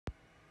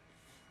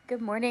Good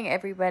morning,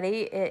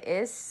 everybody. It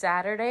is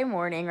Saturday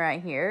morning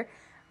right here.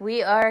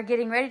 We are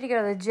getting ready to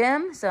go to the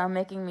gym, so I'm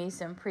making me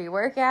some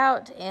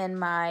pre-workout in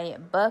my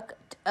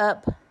Bucked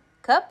Up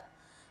cup.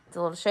 It's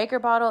a little shaker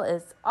bottle.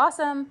 It's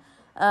awesome.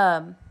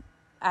 I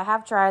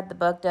have tried the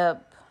Bucked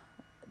Up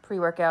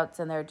pre-workouts,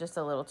 and they're just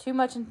a little too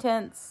much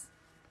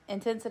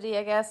intensity,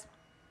 I guess.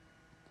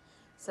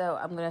 So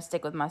I'm going to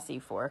stick with my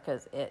C4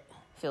 because it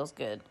feels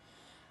good.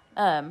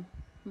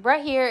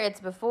 Right here, it's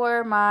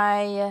before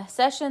my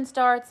session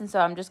starts, and so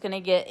I'm just going to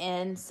get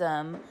in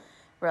some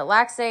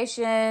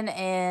relaxation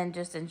and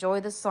just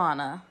enjoy the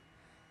sauna.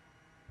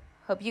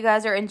 Hope you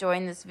guys are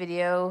enjoying this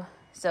video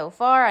so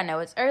far. I know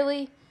it's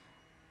early,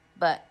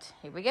 but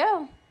here we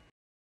go.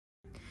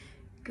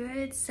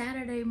 Good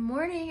Saturday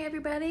morning,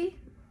 everybody.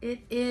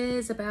 It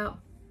is about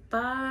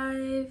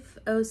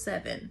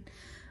 5:07.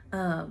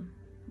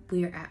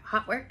 We are at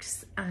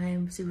HOTWORKS.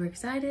 I'm super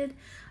excited.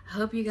 I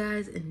hope you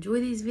guys enjoy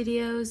these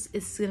videos.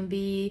 It's gonna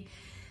be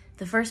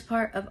the first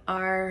part of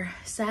our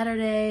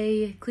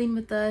Saturday clean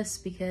with us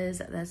because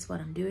that's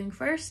what I'm doing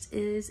first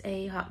is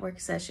a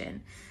HOTWORKS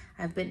session.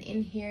 I've been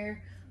in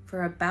here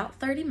for about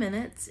 30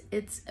 minutes.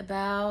 It's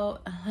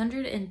about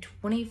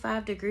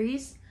 125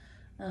 degrees.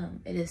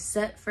 It is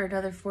set for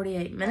another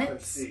 48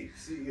 minutes.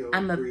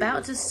 I'm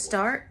about to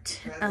start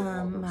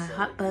my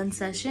hot bun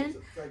session.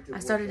 I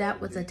started out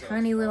with a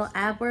tiny little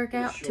ab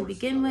workout to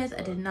begin with.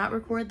 I did not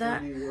record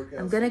that.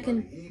 I'm going to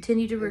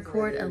continue to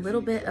record a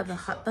little bit of the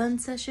hot bun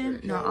session,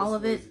 not all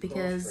of it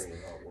because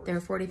they're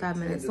 45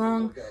 minutes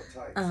long.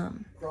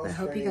 But I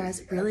hope you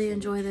guys really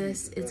enjoy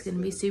this. It's going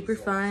to be super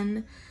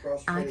fun.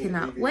 I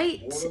cannot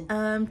wait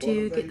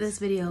to get this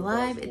video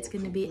live. It's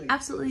going to be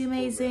absolutely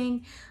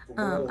amazing.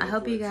 I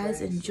hope you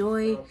guys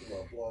enjoy.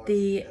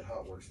 The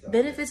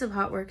benefits of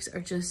HOTWORKS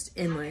are just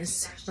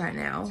endless right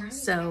now.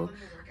 So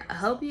I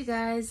hope you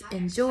guys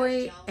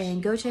enjoy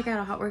and go check out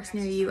a HOTWORKS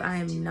near you. I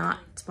am not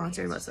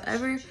sponsored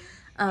whatsoever.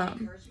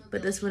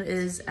 But this one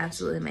is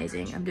absolutely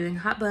amazing. I'm doing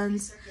hot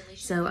buns,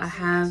 so I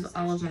have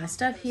all of my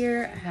stuff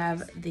here. I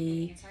have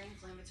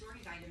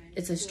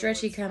it's a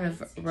stretchy kind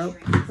of rope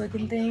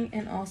looking thing,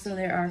 and also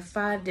there are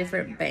 5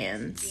 different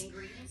bands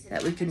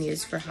that we can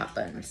use for hot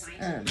buns.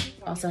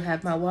 Also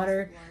have my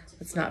water,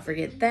 let's not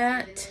forget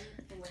that.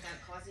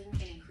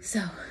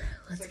 So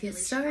let's get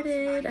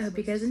started. I hope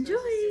you guys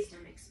enjoy.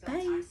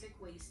 Bye.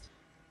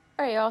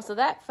 All right, y'all, so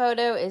that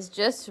photo is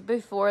just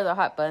before the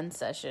hot bun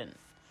session.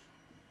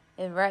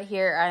 And right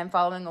here, I am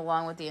following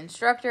along with the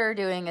instructor,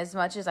 doing as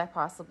much as I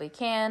possibly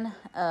can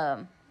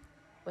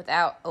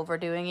without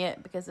overdoing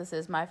it because this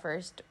is my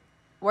first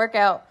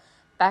workout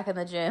back in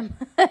the gym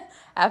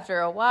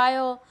after a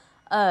while.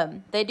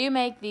 They do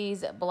make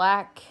these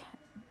black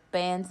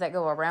bands that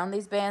go around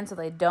these bands so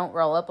they don't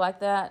roll up like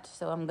that.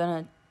 So I'm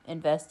going to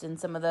invest in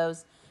some of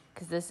those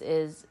because this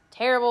is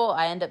terrible.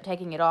 I end up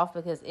taking it off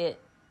because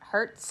it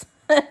hurts.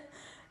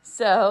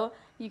 So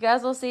you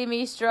guys will see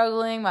me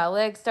struggling. My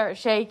legs start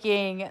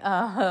shaking.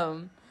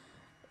 Oh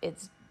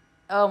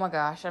my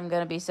gosh, I'm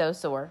going to be so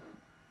sore.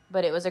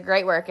 But it was a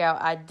great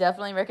workout. I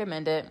definitely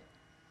recommend it.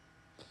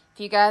 If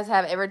you guys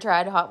have ever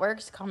tried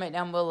HOTWORKS, comment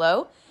down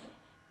below.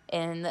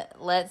 And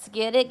let's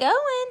get it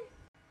going.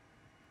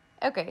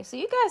 Okay, so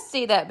you guys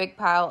see that big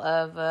pile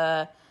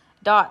of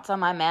dots on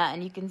my mat,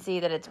 and you can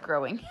see that it's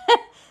growing.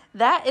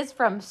 That is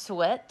from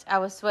sweat. I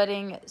was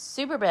sweating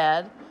super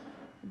bad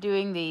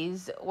doing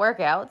these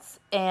workouts,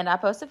 and I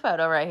posted a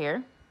photo right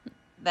here.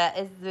 That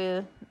is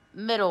the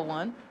middle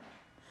one.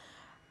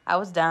 I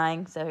was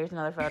dying, so here's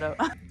another photo.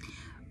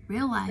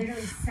 Real life.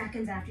 Literally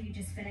seconds after you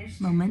just finished.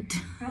 Moment.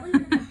 Probably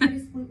one of the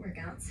hardest glute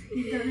workouts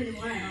you've done in a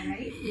while,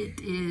 right? It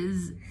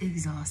is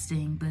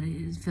exhausting, but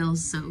it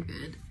feels so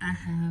good. I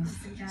have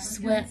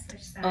sweat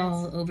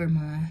all over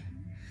my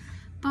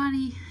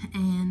body,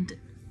 and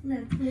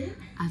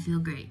I feel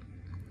great.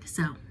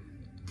 So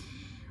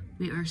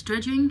we are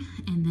stretching,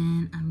 and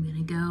then I'm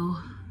gonna go.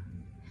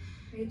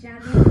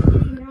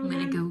 I'm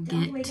gonna go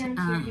get.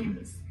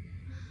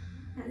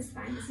 I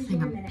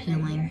think I'm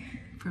peeling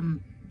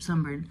from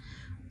sunburn.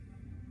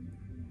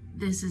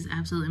 This is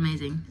absolutely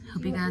amazing.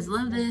 Hope you guys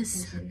love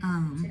this.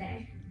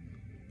 I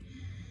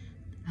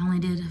only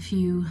did a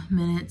few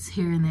minutes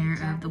here and there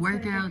of the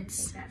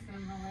workouts.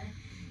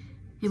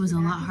 It was a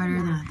lot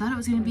harder than I thought it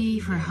was going to be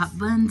for hot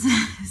buns.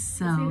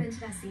 So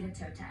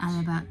I'm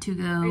about to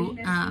go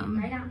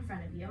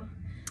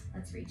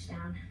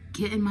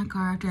get in my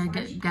car after I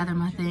gather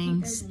my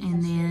things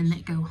and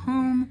then go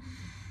home,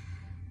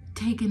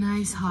 take a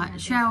nice hot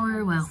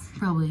shower. Well,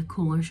 probably a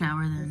cooler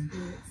shower than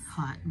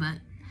hot, but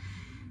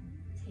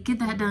get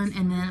that done,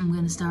 and then I'm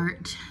going to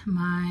start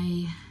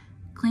my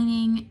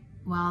cleaning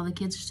while the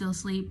kids are still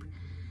asleep.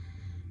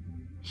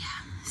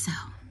 Yeah, so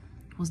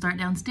we'll start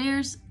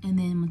downstairs, and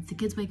then once the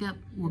kids wake up,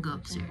 we'll go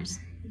upstairs.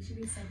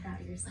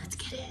 Let's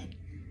get it.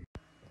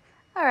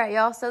 All right,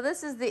 y'all, so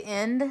this is the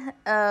end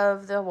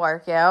of the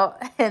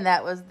workout, and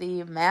that was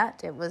the mat.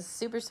 It was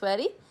super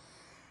sweaty.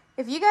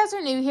 If you guys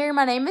are new here,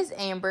 my name is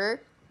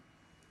Amber,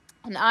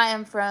 and I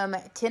am from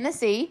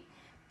Tennessee.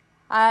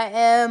 I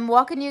am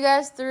walking you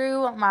guys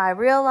through my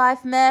real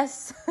life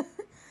mess.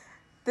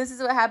 This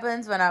is what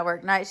happens when I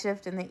work night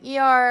shift in the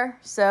ER.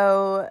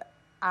 So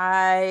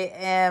I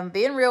am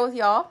being real with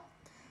y'all.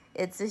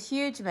 It's a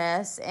huge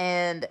mess,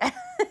 and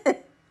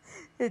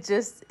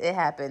it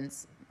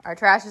happens. Our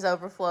trash is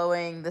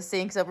overflowing. The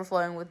sink's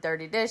overflowing with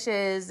dirty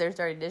dishes. There's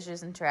dirty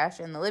dishes and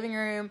trash in the living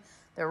room.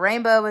 The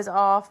rainbow is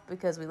off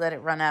because we let it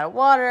run out of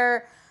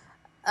water.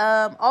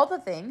 All the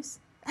things.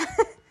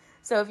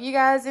 So if you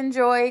guys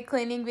enjoy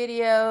cleaning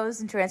videos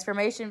and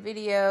transformation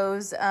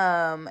videos,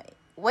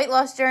 weight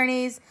loss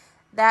journeys,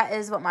 that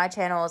is what my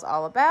channel is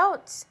all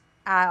about.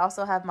 I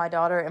also have my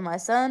daughter and my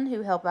son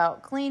who help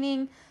out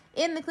cleaning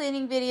in the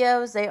cleaning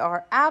videos. They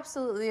are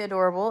absolutely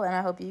adorable, and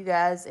I hope you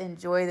guys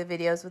enjoy the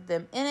videos with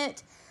them in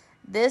it.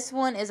 This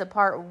one is a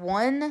part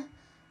 1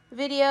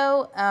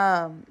 video.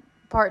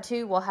 Part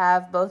 2 will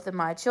have both of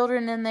my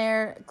children in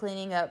there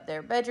cleaning up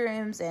their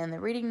bedrooms and the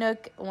reading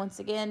nook once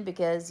again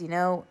because, you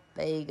know,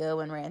 they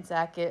go and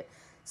ransack it.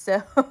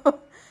 So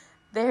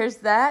there's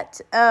that.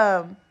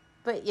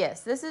 But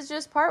yes, this is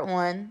just part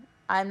 1.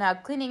 I'm now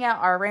cleaning out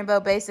our rainbow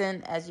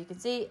basin. As you can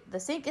see, the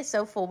sink is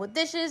so full with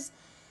dishes.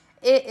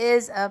 It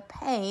is a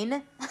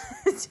pain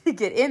to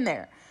get in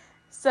there.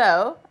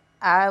 So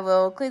I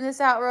will clean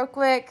this out real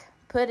quick,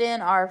 put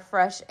in our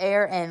fresh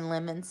air and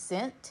lemon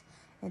scent,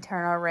 and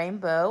turn our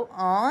rainbow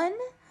on.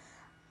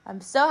 I'm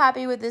so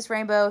happy with this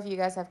rainbow. If you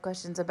guys have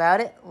questions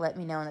about it, let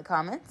me know in the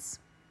comments.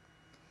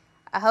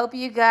 I hope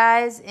you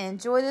guys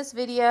enjoy this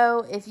video.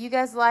 If you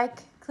guys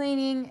like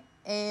cleaning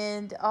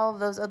and all of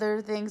those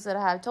other things that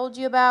I have told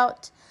you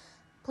about,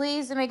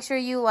 please make sure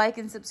you like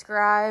and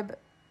subscribe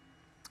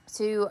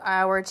to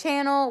our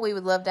channel. We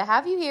would love to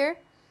have you here.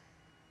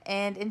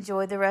 And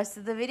enjoy the rest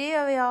of the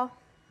video, y'all.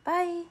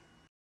 Bye.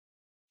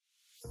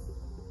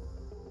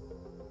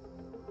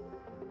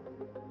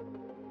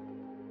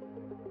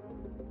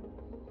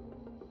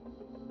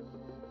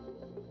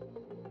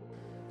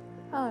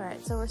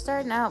 Alright, so we're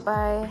starting out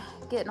by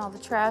getting all the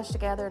trash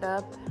gathered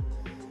up.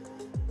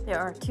 There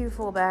are 2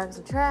 full bags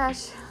of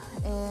trash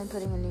and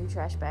putting a new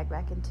trash bag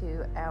back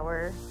into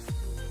our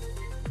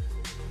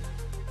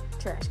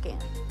trash can.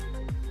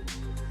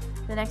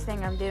 The next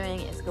thing I'm doing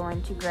is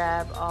going to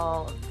grab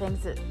all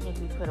things that need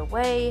to be put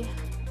away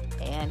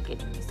and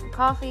getting me some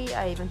coffee.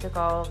 I even took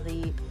all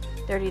the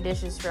dirty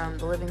dishes from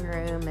the living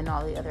room and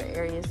all the other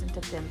areas and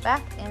took them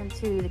back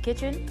into the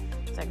kitchen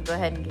so I can go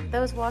ahead and get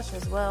those washed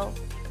as well.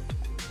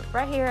 But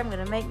right here, I'm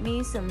going to make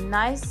me some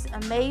nice,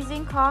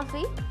 amazing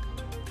coffee.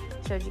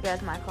 Showed you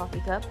guys my coffee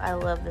cup. I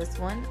love this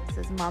one. It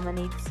says Mama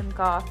needs some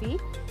coffee.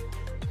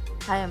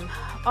 I am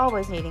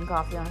always needing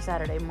coffee on a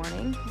Saturday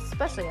morning,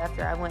 especially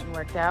after I went and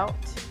worked out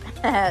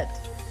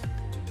at,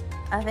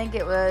 I think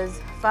it was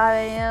 5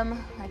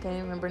 a.m. I can't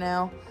even remember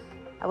now.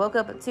 I woke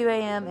up at 2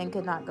 a.m. and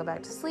could not go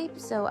back to sleep,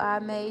 so I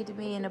made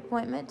me an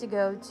appointment to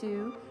go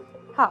to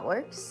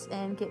HOTWORKS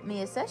and get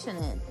me a session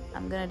in.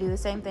 I'm going to do the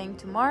same thing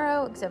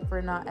tomorrow, except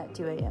for not at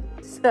 2 a.m.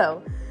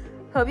 So,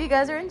 hope you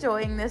guys are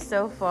enjoying this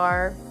so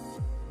far.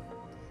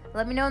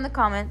 Let me know in the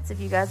comments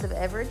if you guys have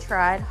ever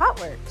tried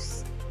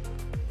HOTWORKS.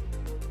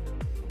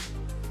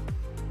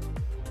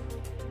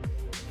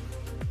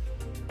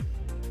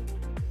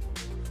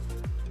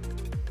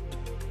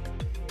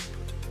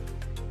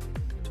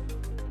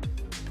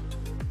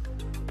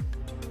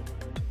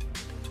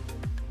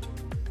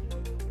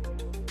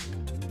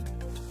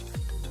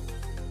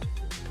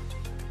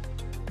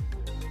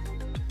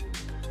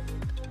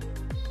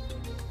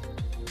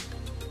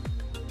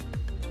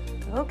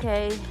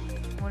 Okay,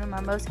 one of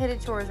my most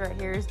hated chores right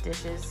here is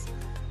dishes.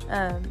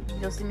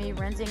 You'll see me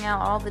rinsing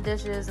out all the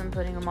dishes and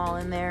putting them all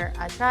in there.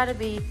 I try to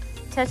be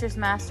Tetris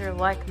master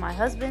like my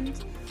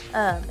husband.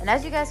 And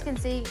as you guys can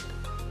see,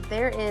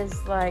 there is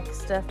like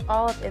stuff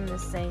all up in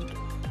this sink.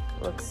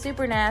 It looks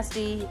super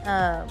nasty.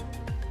 My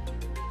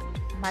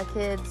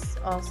kids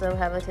also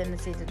have a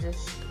tendency to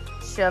just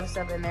shove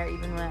stuff in there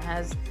even when it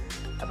has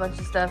a bunch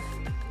of stuff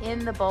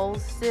in the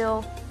bowls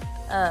still,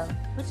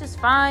 which is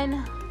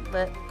fine.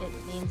 But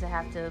it means I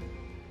have to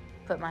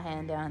put my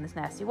hand down in this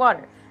nasty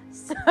water.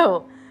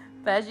 So,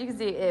 but as you can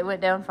see, it went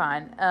down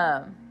fine.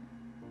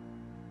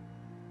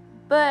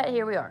 But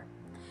here we are.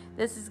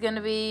 This is going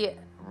to be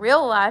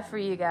real life for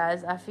you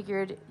guys. I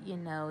figured, you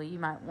know, you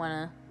might want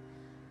to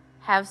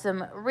have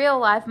some real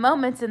life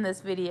moments in this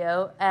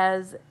video,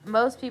 as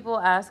most people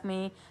ask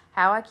me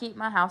how I keep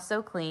my house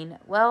so clean.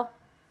 Well,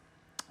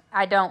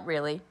 I don't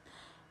really.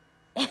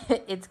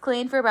 It's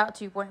clean for about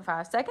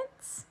 2.5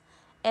 seconds,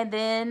 and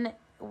then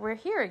we're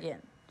here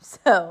again.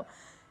 So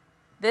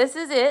this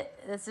is it.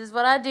 This is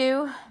what I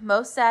do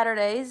most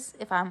Saturdays.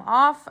 If I'm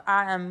off,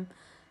 I am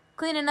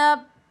cleaning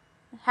up,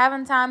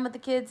 having time with the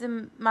kids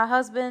and my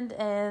husband,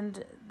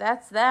 and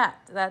that's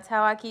that. That's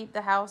how I keep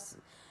the house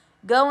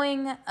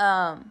going.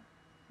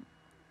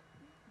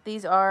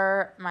 These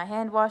are my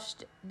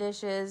hand-washed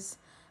dishes,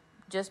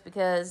 just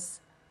because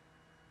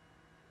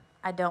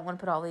I don't want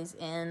to put all these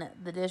in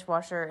the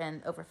dishwasher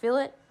and overfill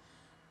it.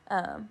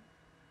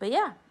 But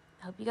yeah,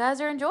 hope you guys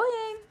are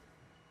enjoying.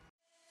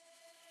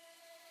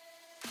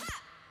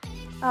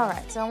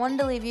 Alright, so I wanted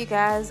to leave you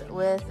guys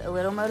with a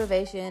little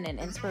motivation and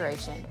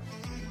inspiration.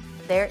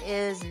 There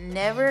is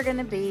never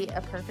gonna be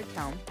a perfect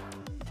home.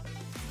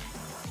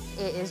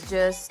 It is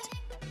just,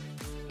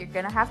 you're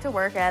gonna have to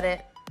work at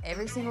it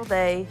every single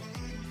day,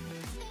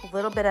 a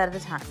little bit at a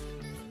time.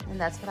 And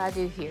that's what I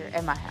do here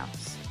at my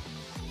house.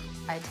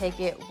 I take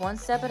it one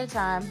step at a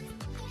time,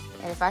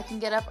 and if I can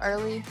get up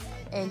early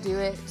and do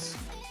it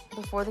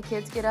before the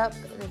kids get up,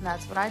 then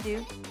that's what I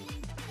do.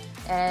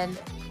 And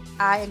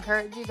I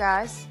encourage you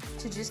guys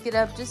to just get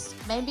up just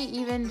maybe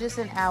even just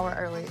an hour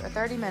early or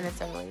 30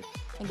 minutes early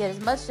and get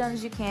as much done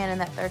as you can in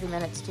that 30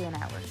 minutes to an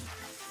hour.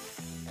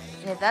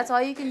 And if that's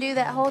all you can do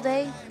that whole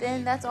day,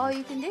 then that's all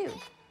you can do.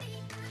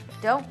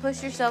 Don't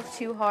push yourself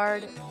too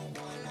hard.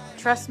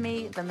 Trust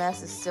me, the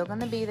mess is still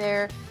going to be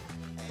there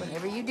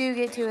whenever you do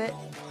get to it.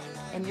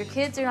 And your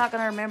kids are not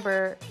going to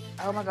remember,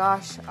 oh my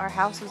gosh, our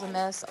house was a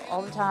mess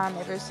all the time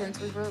ever since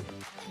we were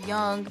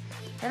young.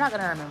 They're not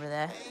going to remember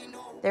that.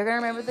 They're going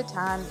to remember the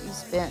time you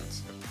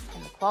spent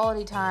and the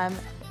quality time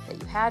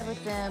that you had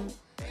with them.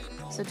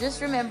 So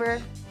just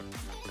remember,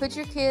 put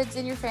your kids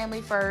and your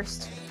family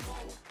first.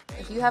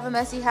 If you have a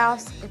messy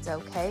house, it's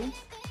okay.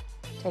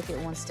 Take it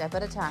one step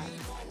at a time.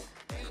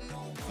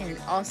 And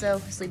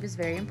also, sleep is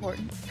very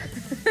important.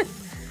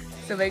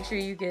 So make sure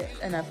you get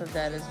enough of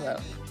that as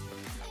well.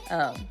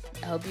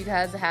 I hope you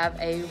guys have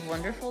a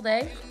wonderful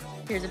day.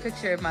 Here's a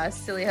picture of my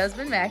silly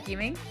husband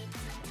vacuuming.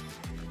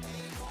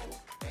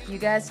 You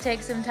guys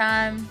take some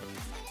time.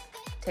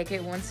 Take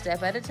it one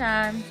step at a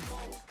time.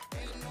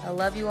 I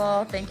love you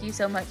all. Thank you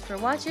so much for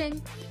watching.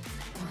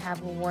 And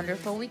have a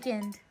wonderful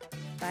weekend.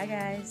 Bye,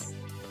 guys.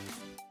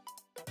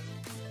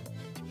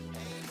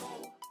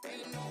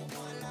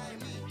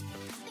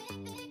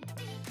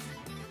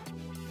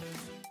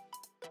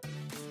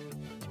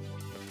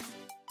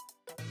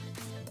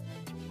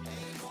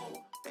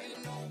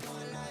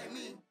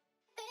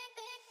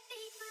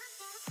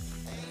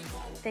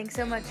 Thanks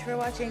so much for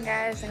watching,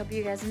 guys. I hope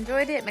you guys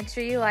enjoyed it. Make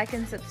sure you like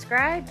and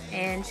subscribe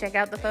and check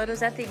out the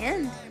photos at the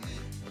end.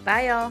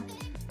 Bye, y'all.